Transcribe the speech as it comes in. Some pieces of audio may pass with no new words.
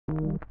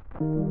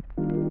All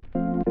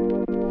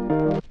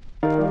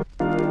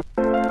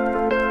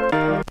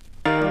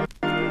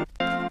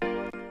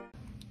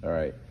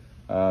right.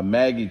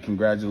 Maggie,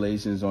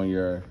 congratulations on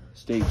your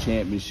state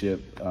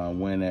championship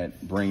win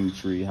at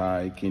Braintree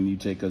High. Can you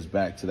take us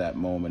back to that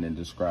moment and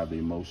describe the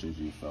emotions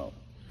you felt?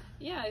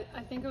 Yeah,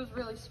 I think it was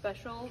really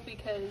special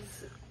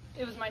because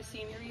it was my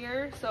senior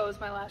year, so it was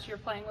my last year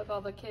playing with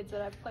all the kids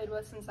that I've played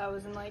with since I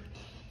was in like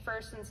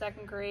first and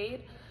second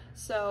grade.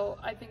 So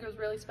I think it was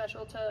really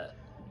special to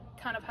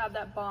kind of have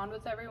that bond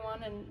with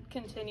everyone and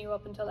continue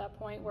up until that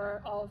point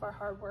where all of our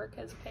hard work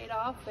has paid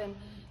off, and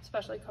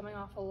especially coming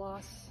off a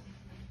loss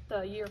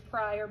the year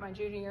prior, my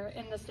junior year,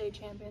 in the state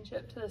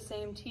championship to the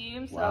same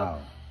team. So wow.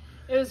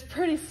 It was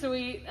pretty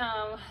sweet,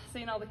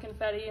 seeing all the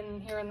confetti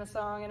and hearing the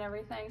song and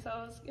everything.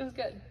 So it was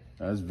good.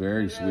 That's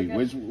very really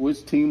sweet.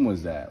 Which team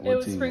was that? What it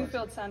was team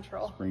Springfield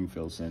Central.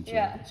 Springfield Central.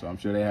 Yeah. So I'm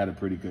sure they had a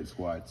pretty good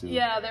squad too.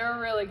 Yeah, they were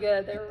really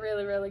good. They were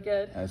really, really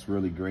good. That's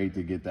really great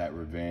to get that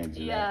revenge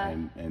Yeah.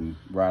 and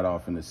ride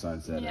off in the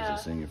sunset Yeah.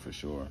 as a senior for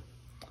sure.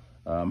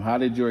 How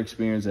did your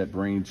experience at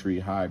Braintree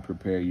High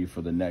prepare you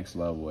for the next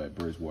level at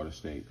Bridgewater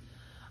State?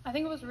 I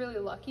think it was really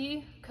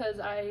lucky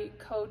because I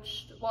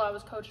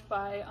was coached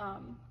by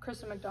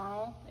Kristen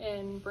McDonald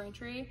in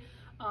Braintree,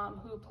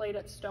 who played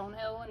at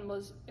Stonehill and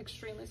was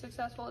extremely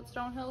successful at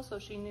Stonehill, so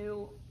she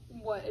knew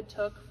what it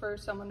took for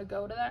someone to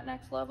go to that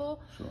next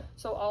level. Sure.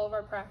 So all of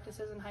our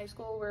practices in high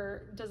school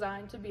were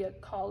designed to be a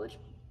college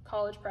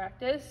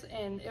practice,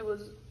 and it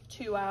was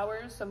 2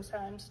 hours,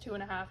 sometimes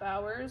 2.5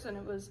 hours, and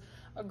it was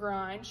a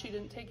grind. She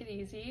didn't take it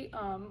easy,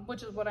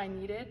 which is what I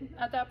needed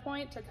at that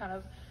point to kind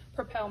of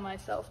propel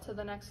myself to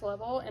the next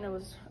level. And it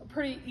was a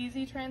pretty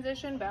easy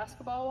transition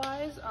basketball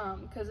wise,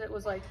 because it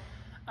was like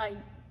I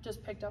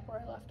just picked up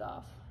where I left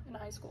off in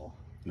high school.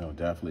 No,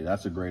 definitely.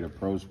 That's a great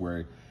approach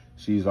where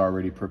she's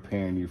already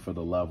preparing you for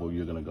the level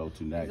you're going to go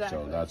to next.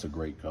 Exactly. So that's a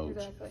great coach.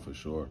 Exactly. For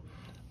sure.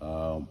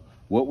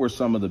 What were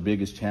some of the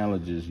biggest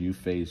challenges you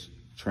faced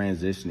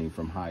transitioning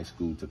from high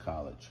school to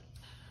college?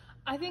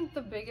 I think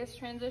the biggest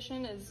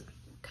transition is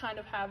kind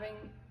of having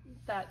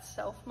that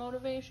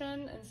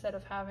self-motivation instead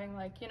of having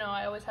I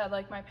always had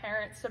like my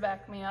parents to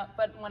back me up,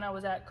 but when I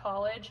was at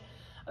college,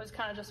 I was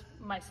kind of just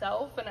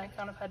myself, and I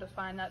kind of had to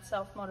find that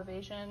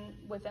self-motivation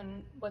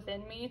within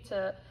me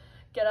to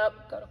get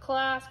up, go to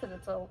class, because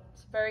it's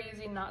very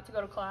easy not to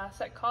go to class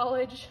at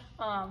college.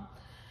 Kind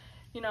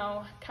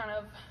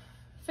of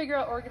figure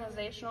out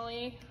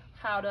organizationally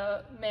how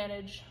to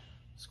manage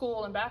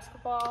school and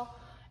basketball,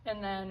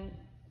 and then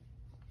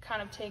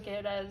kind of take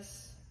it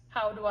as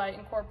how do I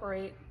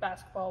incorporate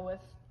basketball with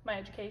my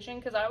education,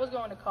 because I was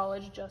going to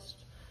college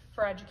just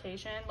for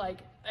education. Like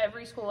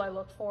every school I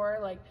looked for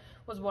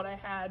was what I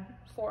had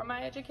for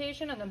my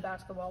education, and then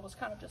basketball was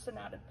kind of just an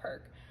added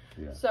perk.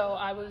 Yeah. So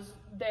I was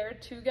there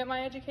to get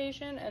my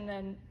education, and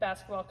then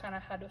basketball kind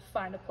of had to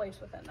find a place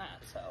within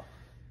that. So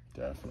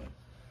definitely.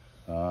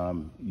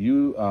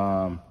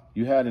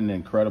 You had an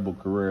incredible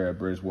career at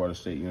Bridgewater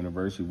State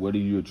University. What do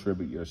you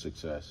attribute your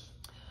success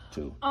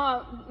to?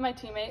 My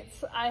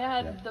teammates. I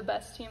had the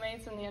best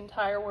teammates in the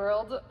entire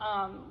world.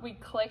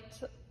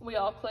 We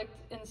all clicked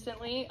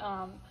instantly,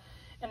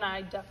 and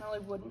I definitely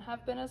wouldn't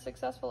have been as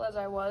successful as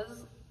I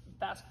was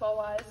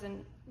basketball-wise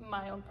and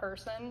my own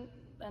person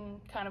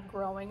and kind of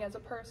growing as a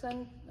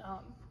person.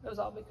 It was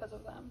all because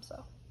of them.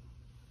 So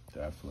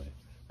definitely.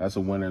 That's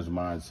a winner's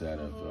mindset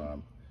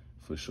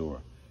for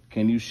sure.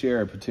 Can you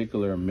share a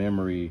particular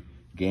memory,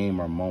 game,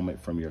 or moment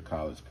from your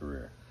college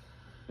career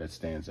that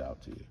stands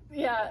out to you?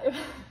 Yeah,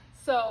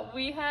 so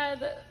we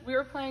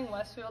were playing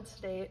Westfield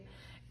State,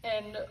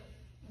 and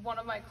one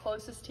of my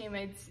closest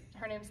teammates,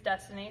 her name's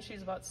Destiny,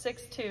 she's about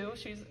 6'2",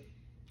 she's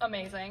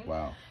amazing.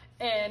 Wow.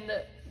 And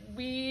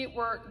we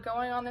were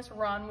going on this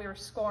run, we were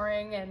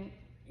scoring, and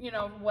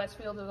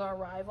Westfield is our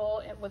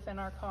rival within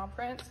our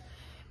conference,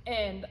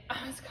 and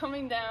I was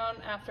coming down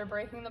after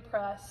breaking the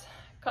press,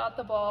 caught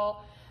the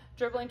ball,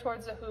 dribbling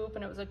towards the hoop,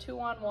 and it was a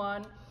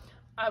 2-on-1.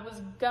 I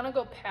was gonna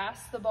go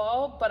past the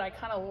ball, but I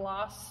kind of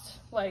lost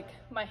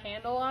my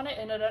handle on it,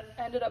 and it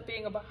ended up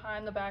being a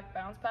behind the back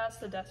bounce pass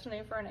to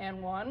Destiny for an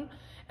and one,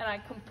 and I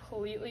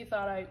completely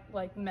thought I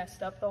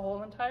messed up the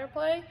whole entire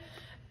play.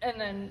 And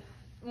then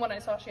when I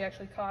saw she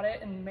actually caught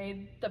it and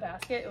made the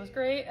basket, it was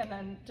great. And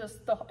then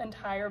just the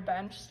entire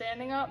bench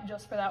standing up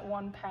just for that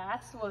one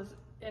pass was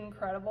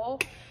incredible.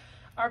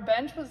 Our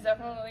bench was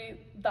definitely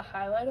the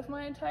highlight of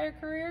my entire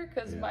career,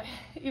 because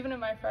even in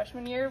my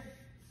freshman year,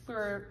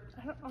 I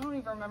don't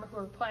even remember who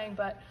we were playing,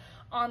 but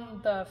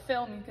on the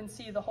film you can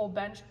see the whole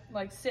bench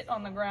sit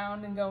on the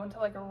ground and go into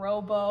a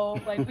robo.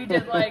 We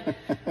did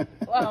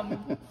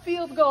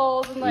field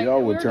goals, and we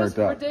were just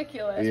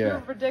ridiculous. Yeah. We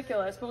were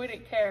ridiculous, but we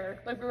didn't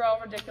care. We were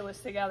all ridiculous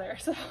together.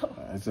 So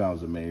that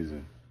sounds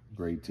amazing.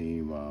 Great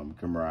team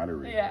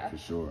camaraderie. Yeah. For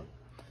sure.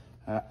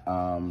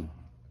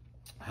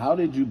 How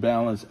did you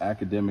balance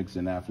academics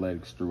and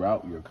athletics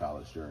throughout your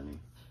college journey?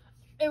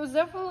 It was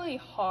definitely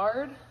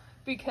hard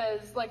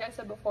because, like I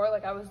said before,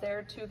 I was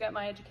there to get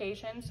my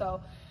education. So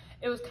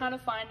it was kind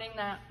of finding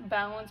that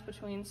balance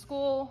between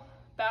school,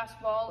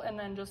 basketball, and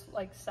then just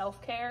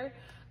self-care.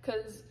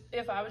 because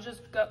if I was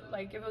just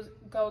like, it was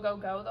go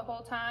the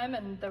whole time,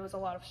 and there was a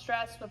lot of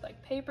stress with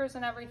like papers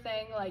and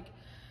everything, like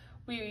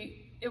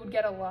it would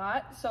get a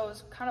lot. So it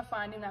was kind of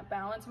finding that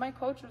balance. My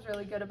coach was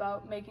really good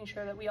about making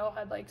sure that we all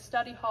had like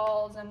study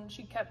halls, and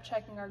she kept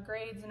checking our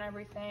grades and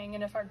everything.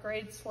 And if our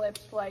grades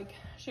slipped, like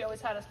she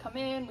always had us come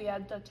in, we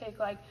had to take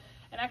like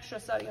an extra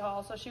study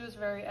hall. So she was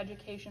very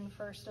education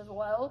first as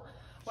well,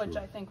 which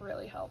I think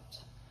really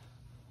helped.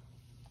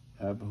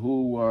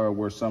 Who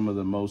were some of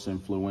the most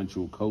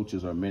influential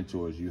coaches or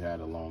mentors you had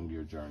along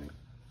your journey?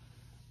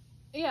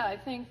 Yeah, I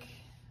think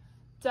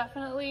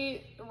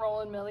definitely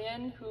Roland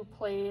Millian, who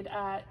played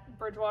at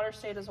Bridgewater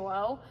State as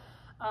well.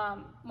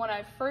 When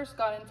I first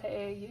got into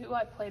AAU,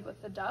 I played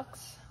with the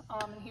Ducks,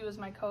 and he was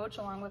my coach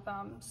along with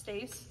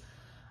Stace.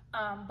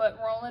 But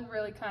Roland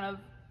really kind of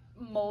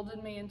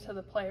molded me into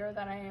the player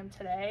that I am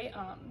today.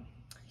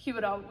 We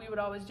would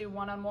always do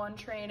one-on-one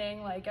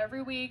training, like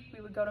every week.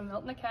 We would go to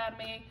Milton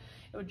Academy.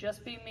 It would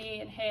just be me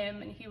and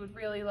him, and he would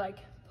really like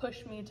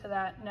push me to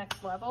that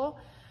next level,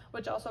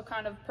 which also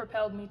kind of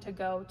propelled me to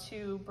go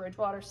to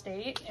Bridgewater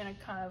State and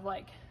kind of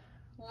like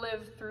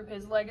live through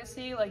his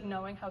legacy, like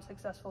knowing how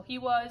successful he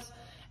was,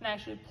 and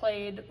actually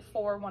played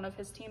for one of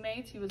his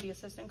teammates. He was the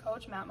assistant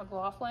coach, Matt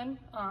McLaughlin.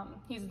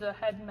 He's the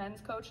head men's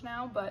coach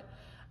now, but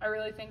I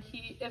really think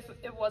if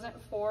it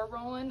wasn't for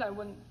Roland, I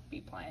wouldn't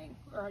be playing,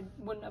 or I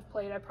wouldn't have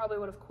played. I probably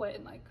would have quit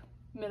in like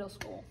middle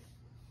school.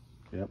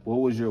 Yep. What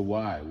was your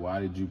why? Why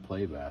did you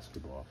play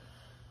basketball?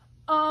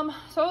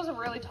 So I was a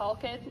really tall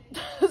kid.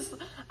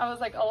 I was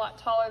like a lot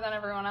taller than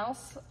everyone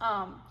else.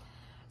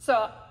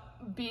 So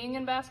being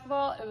in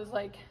basketball, it was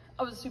like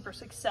I was super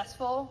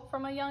successful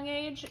from a young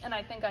age, and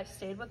I think I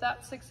stayed with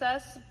that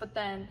success. But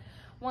then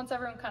once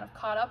everyone kind of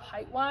caught up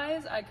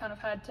height-wise, I kind of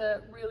had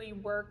to really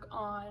work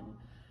on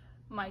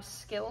my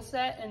skill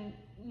set, and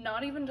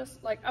not even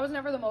just like, I was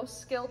never the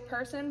most skilled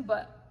person,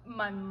 but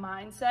my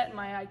mindset and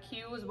my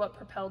IQ was what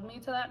propelled me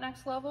to that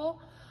next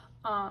level,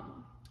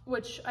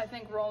 which I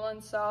think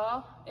Roland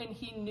saw, and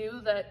he knew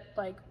that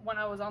like when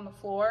I was on the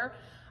floor,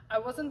 I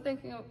wasn't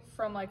thinking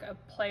from like a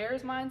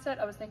player's mindset,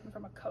 I was thinking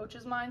from a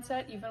coach's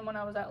mindset. Even when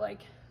I was at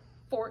like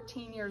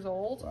 14 years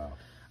old, wow.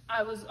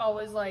 I was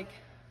always like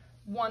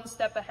one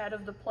step ahead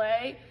of the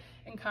play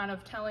and kind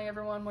of telling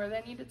everyone where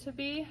they needed to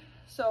be.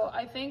 So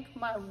I think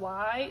my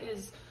why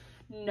is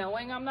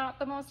knowing I'm not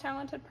the most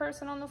talented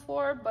person on the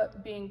floor,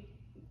 but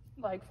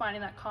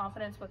finding that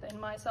confidence within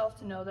myself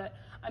to know that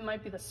I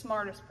might be the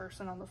smartest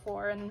person on the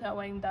floor, and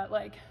knowing that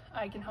like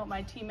I can help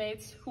my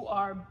teammates who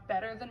are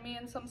better than me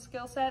in some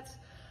skill sets,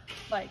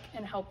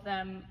 and help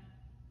them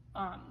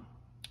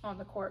on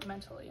the court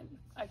mentally and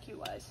IQ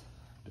wise.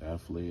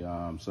 Definitely.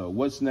 So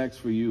what's next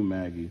for you,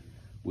 Maggie?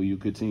 Will you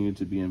continue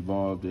to be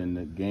involved in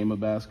the game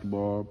of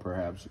basketball,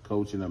 perhaps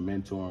coaching or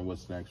mentoring?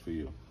 What's next for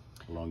you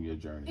along your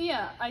journey?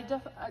 Yeah,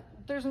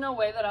 there's no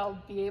way that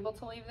I'll be able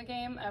to leave the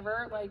game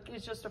ever. Like,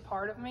 it's just a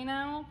part of me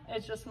now.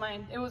 It's just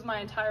it was my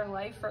entire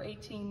life for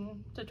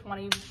 18 to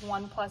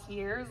 21 plus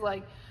years.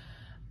 Like,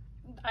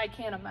 I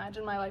can't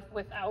imagine my life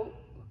without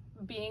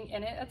being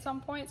in it at some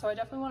point. So I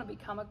definitely want to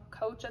become a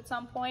coach at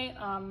some point.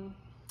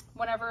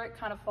 Whenever it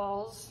kind of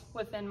falls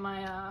within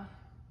my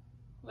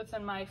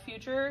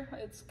future,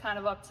 it's kind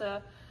of up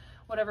to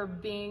whatever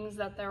beings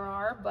that there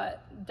are,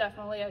 but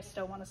definitely I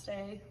still want to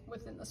stay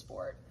within the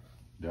sport.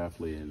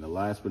 Definitely. And the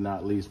last but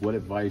not least, what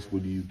advice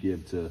would you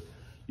give to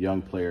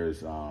young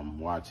players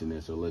watching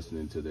this or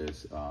listening to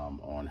this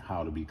on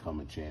how to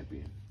become a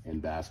champion in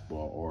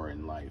basketball or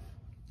in life?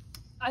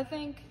 I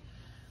think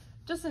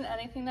just in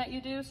anything that you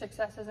do,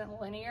 success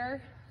isn't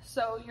linear.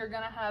 So you're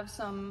going to have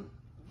some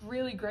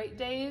really great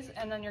days,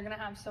 and then you're going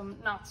to have some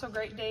not so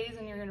great days,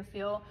 and you're going to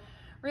feel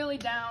really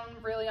down,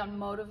 really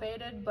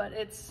unmotivated. But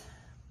it's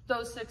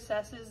those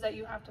successes that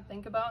you have to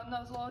think about in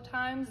those low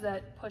times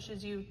that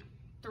pushes you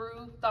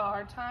through the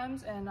hard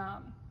times and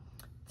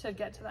to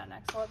get to that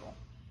next level.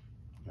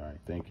 All right,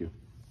 thank you.